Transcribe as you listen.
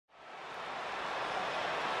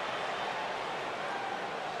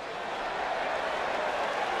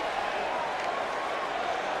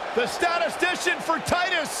The statistician for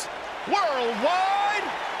Titus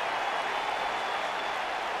Worldwide.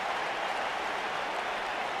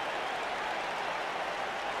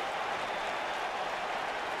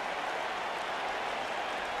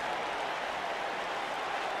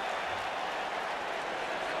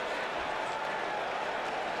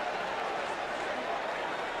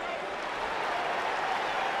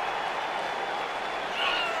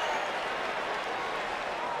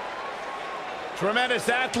 Tremendous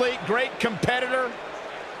athlete, great competitor.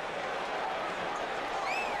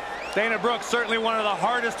 Dana Brooke, certainly one of the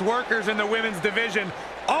hardest workers in the women's division,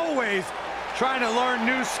 always trying to learn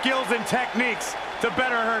new skills and techniques to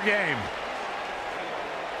better her game.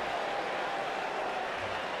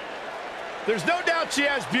 There's no doubt she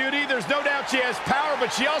has beauty, there's no doubt she has power,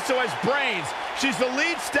 but she also has brains. She's the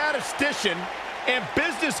lead statistician and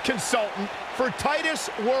business consultant for Titus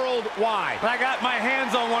Worldwide. I got my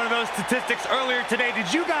hands on one of those statistics earlier today.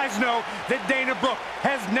 Did you guys know that Dana Brooke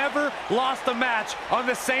has never lost a match on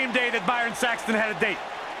the same day that Byron Saxton had a date?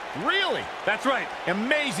 Really? That's right.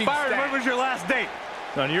 Amazing Byron, stat. when was your last date?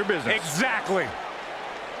 None of your business. Exactly.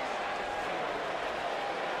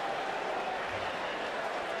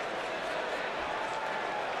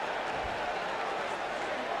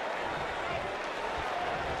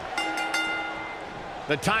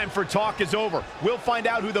 The time for talk is over. We'll find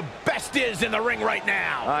out who the best is in the ring right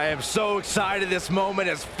now. I am so excited this moment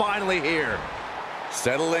is finally here.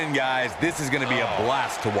 Settle in, guys. This is going to be a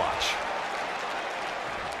blast to watch.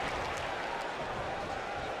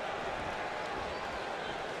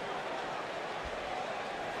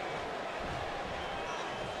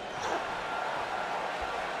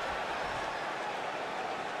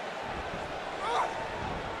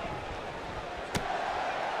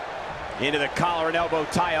 Into the collar and elbow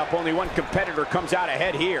tie-up. Only one competitor comes out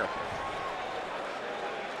ahead here.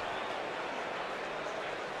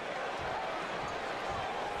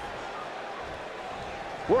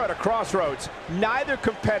 We're at a crossroads. Neither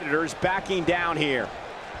competitor is backing down here.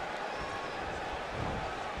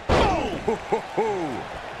 Oh!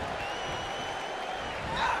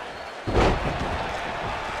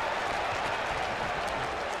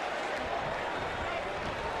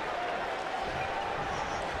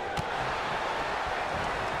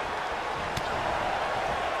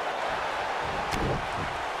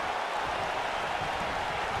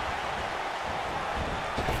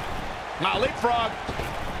 Now leapfrog.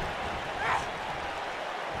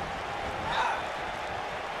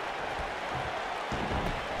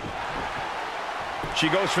 She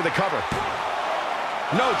goes for the cover.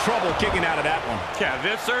 No trouble kicking out of that one. Yeah,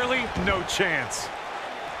 this early, no chance.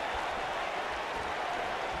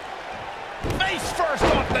 Face first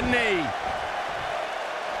off the knee.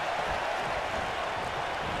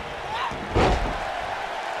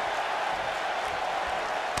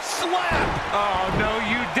 Slap. Oh, no,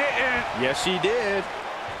 you didn't. Yes, she did.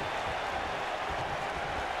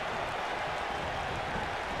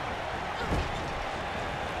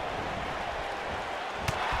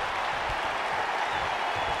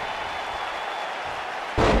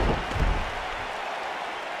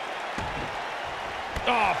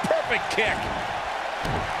 Oh, perfect kick.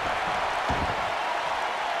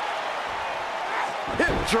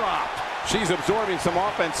 Hip drop. She's absorbing some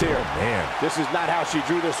offense here. Man. This is not how she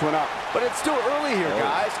drew this one up. But it's still early here,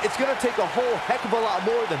 guys. It's going to take a whole heck of a lot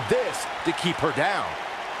more than this to keep her down.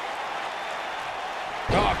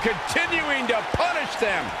 Oh, continuing to punish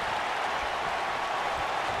them.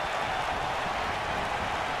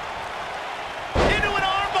 Into an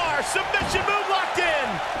armbar. Submission move locked in.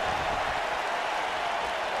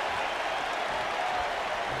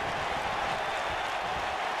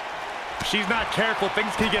 She's not careful.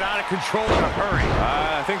 Things can get out of control in a hurry.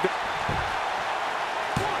 I think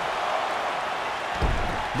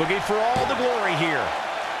looking for all the glory here.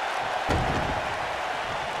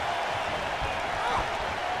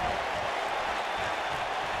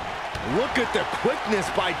 Look at the quickness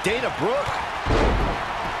by Dana Brooke.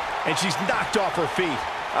 And she's knocked off her feet.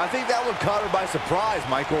 I think that one caught her by surprise,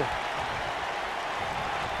 Michael.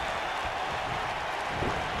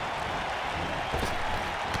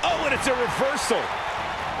 Oh, and it's a reversal.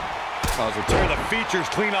 Tear the features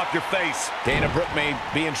clean off your face. Dana Brooke may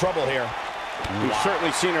be in trouble here. We've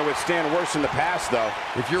certainly seen her withstand worse in the past, though.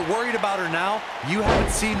 If you're worried about her now, you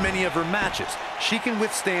haven't seen many of her matches. She can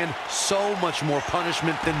withstand so much more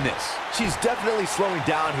punishment than this. She's definitely slowing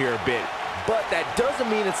down here a bit, but that doesn't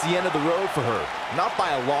mean it's the end of the road for her. Not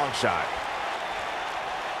by a long shot.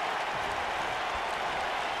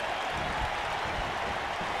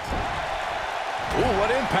 Ooh,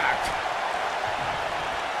 what impact.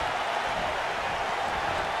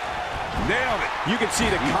 Nailed it. You can see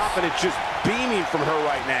the confidence just beaming from her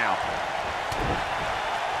right now.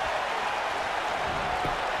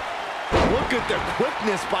 Look at the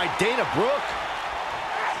quickness by Dana Brooke.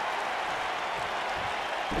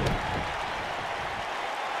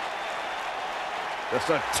 Just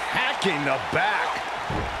attacking the back.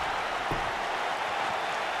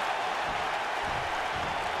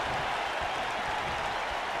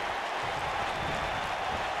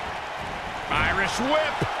 Irish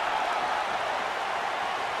whip.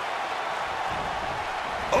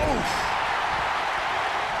 Oof.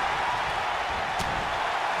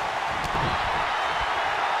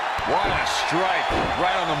 What a strike,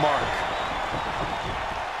 right on the mark.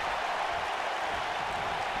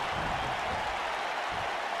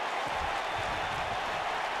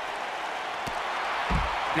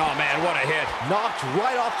 Oh, man, what a hit. Knocked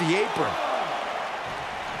right off the apron.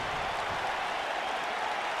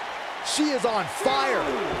 She is on fire.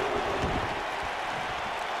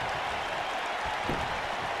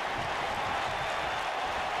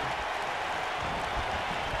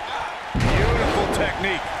 Beautiful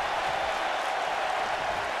technique.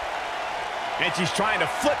 And she's trying to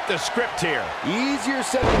flip the script here. Easier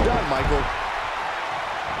said than done, Michael.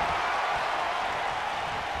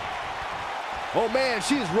 Oh, man,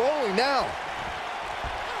 she's rolling now.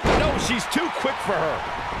 No, she's too quick for her.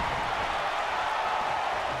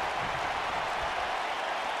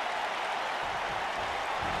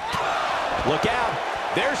 Look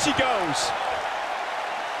out. There she goes.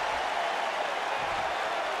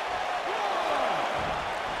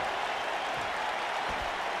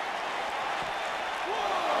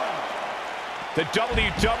 The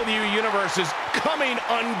WWE Universe is coming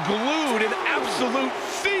unglued, an absolute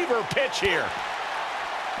fever pitch here.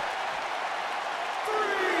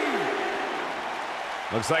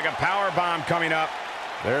 Looks like a power bomb coming up.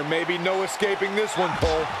 There may be no escaping this one,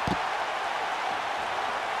 Cole.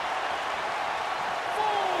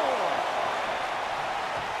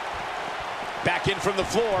 Back in from the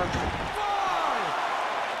floor.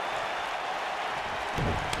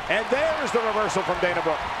 And there's the reversal from Dana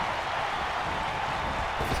Brooke.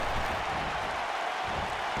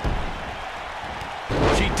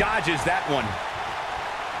 She dodges that one.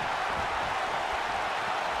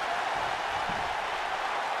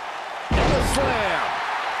 And the slam.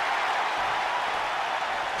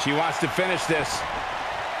 She wants to finish this.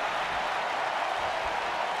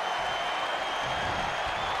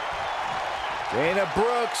 Dana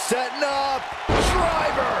Brooke setting up.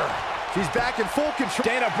 Driver. She's back in full control.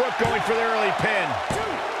 Dana Brooke going for the early pin. 2,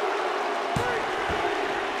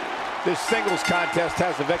 3. This singles contest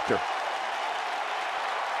has a victor.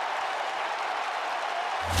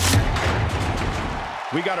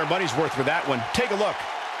 We got our money's worth for that one. Take a look.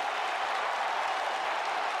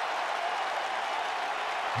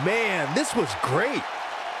 Man, this was great.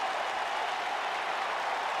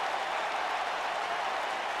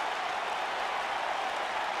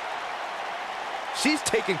 She's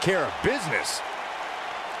taking care of business.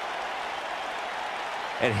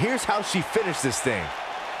 And here's how she finished this thing.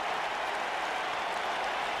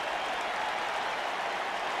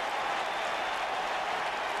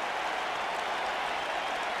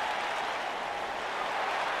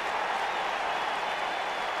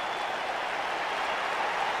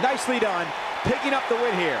 Nicely done, picking up the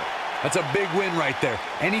win here. That's a big win right there.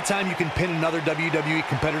 Anytime you can pin another WWE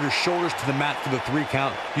competitor's shoulders to the mat for the 3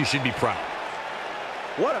 count, you should be proud.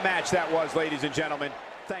 What a match that was, ladies and gentlemen.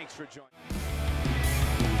 Thanks for joining.